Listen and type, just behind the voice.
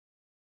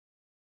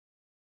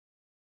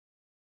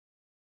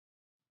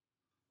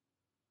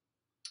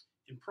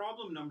In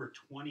problem number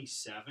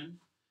 27,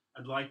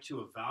 I'd like to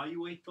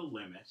evaluate the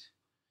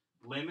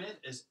limit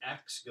as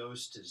x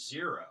goes to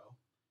 0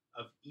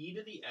 of e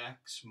to the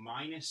x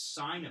minus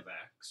sine of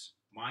x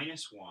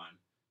minus 1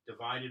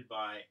 divided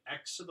by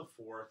x to the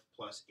fourth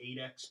plus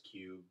 8x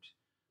cubed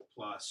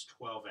plus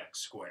 12x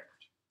squared.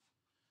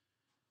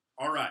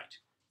 All right,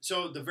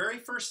 so the very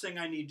first thing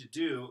I need to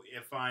do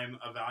if I'm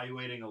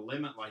evaluating a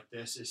limit like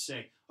this is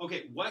say,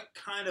 okay, what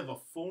kind of a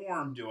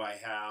form do I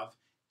have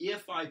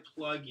if I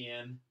plug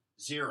in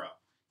 0?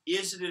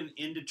 Is it an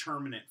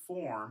indeterminate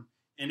form?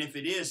 And if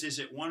it is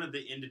it one of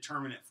the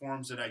indeterminate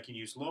forms that I can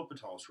use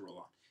L'Hopital's rule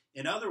on?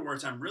 In other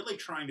words, I'm really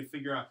trying to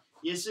figure out,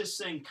 is this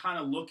thing kind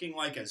of looking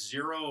like a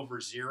 0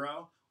 over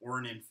 0 or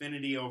an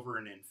infinity over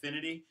an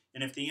infinity?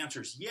 And if the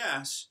answer is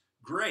yes,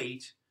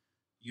 great,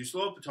 use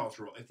L'Hopital's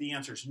rule. If the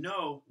answer is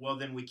no, well,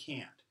 then we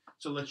can't.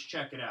 So let's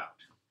check it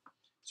out.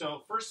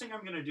 So first thing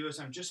I'm going to do is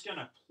I'm just going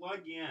to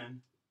plug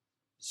in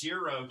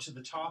 0 to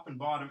the top and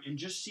bottom and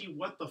just see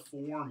what the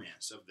form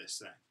is of this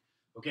thing.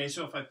 Okay,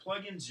 so if I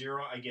plug in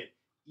 0, I get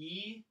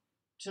e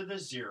to the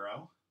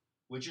 0,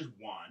 which is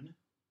 1,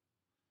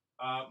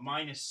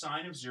 minus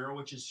sine of 0,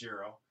 which is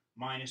 0,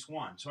 minus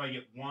 1. So I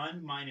get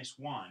 1 minus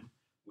 1,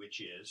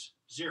 which is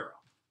 0.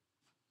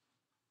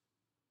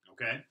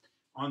 Okay?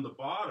 On the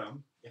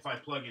bottom, if I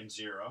plug in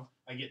 0,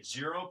 I get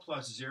 0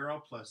 plus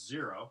 0 plus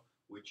 0,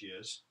 which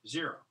is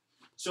 0.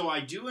 So I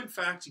do, in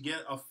fact,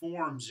 get a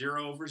form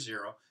 0 over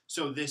 0.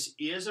 So this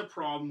is a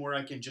problem where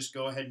I can just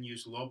go ahead and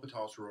use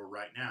L'Hopital's rule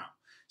right now.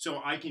 So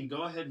I can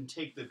go ahead and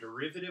take the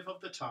derivative of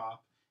the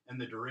top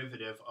and the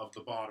derivative of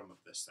the bottom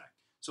of this thing.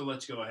 So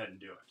let's go ahead and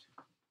do it.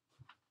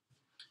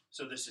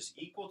 So this is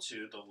equal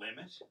to the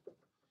limit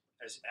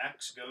as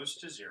x goes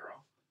to 0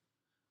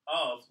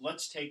 of,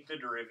 let's take the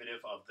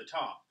derivative of the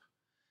top.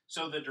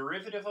 So the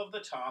derivative of the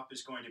top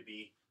is going to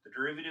be the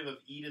derivative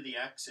of e to the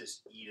x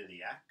is e to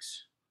the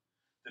x.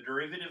 The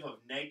derivative of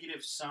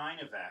negative sine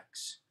of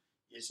x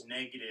is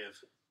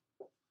negative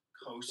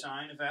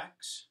cosine of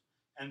x.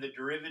 And the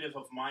derivative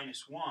of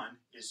minus 1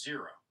 is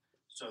 0.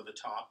 So the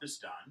top is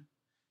done.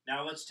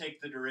 Now let's take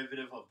the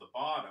derivative of the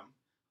bottom.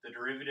 The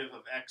derivative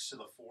of x to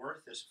the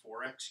fourth is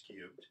 4x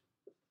cubed.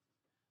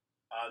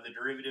 The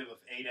derivative of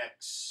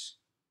 8x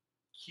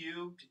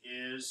cubed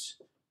is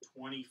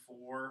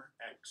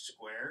 24x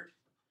squared.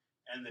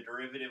 And the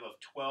derivative of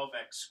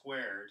 12x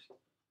squared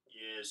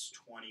is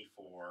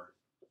 24x.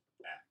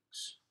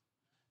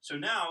 So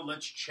now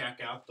let's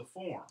check out the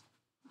form.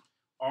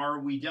 Are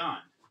we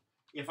done?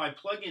 If I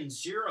plug in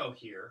 0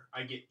 here,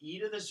 I get e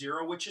to the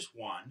 0, which is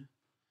 1,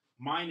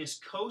 minus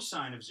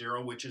cosine of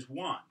 0, which is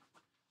 1.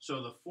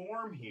 So the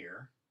form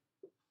here,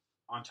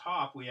 on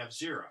top we have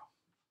 0.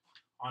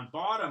 On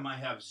bottom I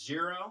have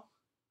 0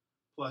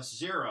 plus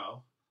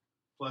 0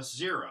 plus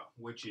 0,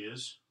 which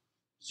is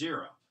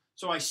 0.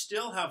 So I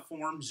still have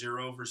form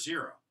 0 over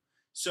 0.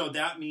 So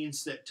that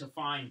means that to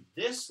find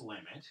this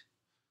limit,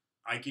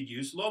 I could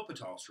use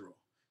L'Hopital's rule.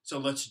 So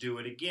let's do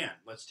it again.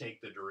 Let's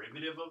take the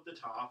derivative of the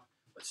top.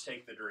 Let's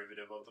take the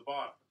derivative of the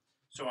bottom.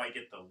 So I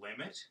get the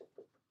limit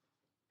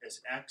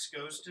as x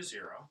goes to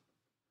 0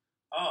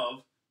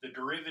 of the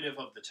derivative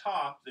of the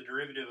top. The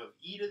derivative of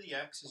e to the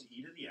x is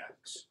e to the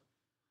x.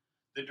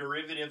 The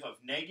derivative of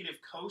negative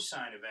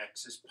cosine of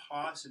x is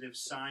positive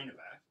sine of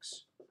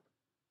x,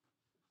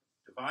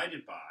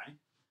 divided by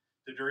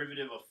the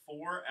derivative of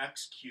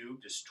 4x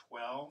cubed is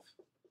 12x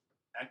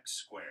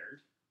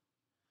squared.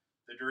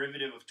 The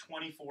derivative of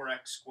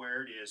 24x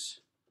squared is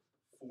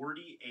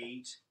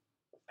 48x,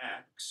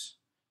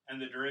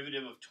 and the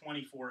derivative of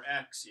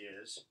 24x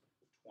is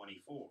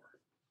 24.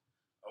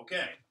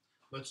 Okay,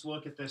 let's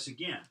look at this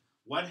again.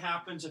 What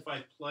happens if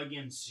I plug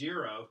in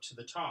 0 to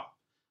the top?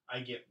 I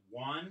get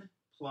 1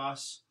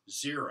 plus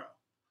 0.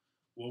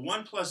 Well,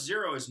 1 plus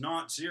 0 is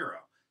not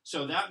 0.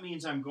 So that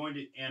means I'm going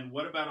to, and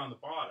what about on the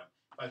bottom?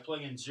 If I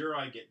plug in 0,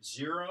 I get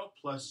 0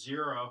 plus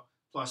 0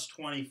 plus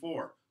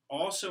 24.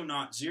 Also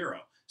not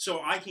 0.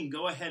 So I can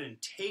go ahead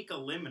and take a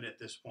limit at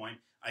this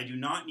point. I do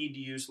not need to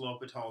use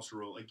L'Hopital's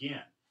rule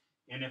again.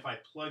 And if I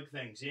plug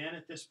things in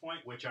at this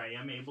point, which I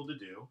am able to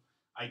do,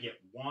 I get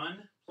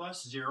 1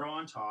 plus 0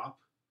 on top,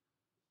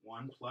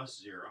 1 plus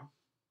 0.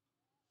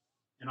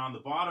 And on the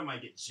bottom, I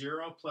get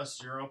 0 plus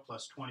 0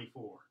 plus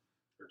 24, or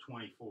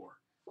 24.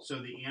 So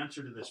the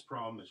answer to this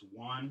problem is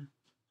 1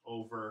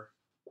 over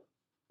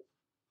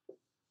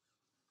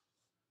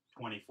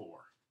 24.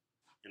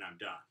 And I'm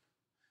done.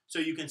 So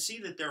you can see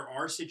that there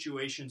are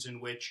situations in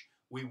which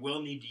we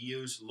will need to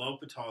use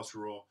L'Hopital's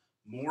rule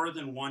more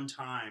than one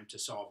time to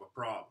solve a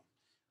problem.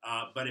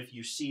 But if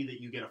you see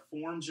that you get a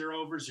form 0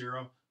 over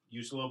 0,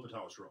 use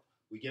L'Hopital's rule.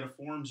 We get a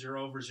form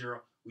 0 over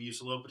 0, we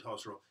use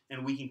L'Hopital's rule.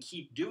 And we can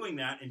keep doing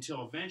that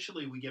until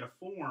eventually we get a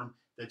form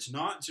that's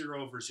not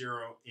 0 over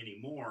 0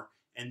 anymore,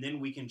 and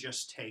then we can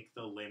just take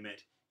the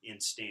limit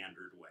in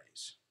standard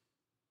ways.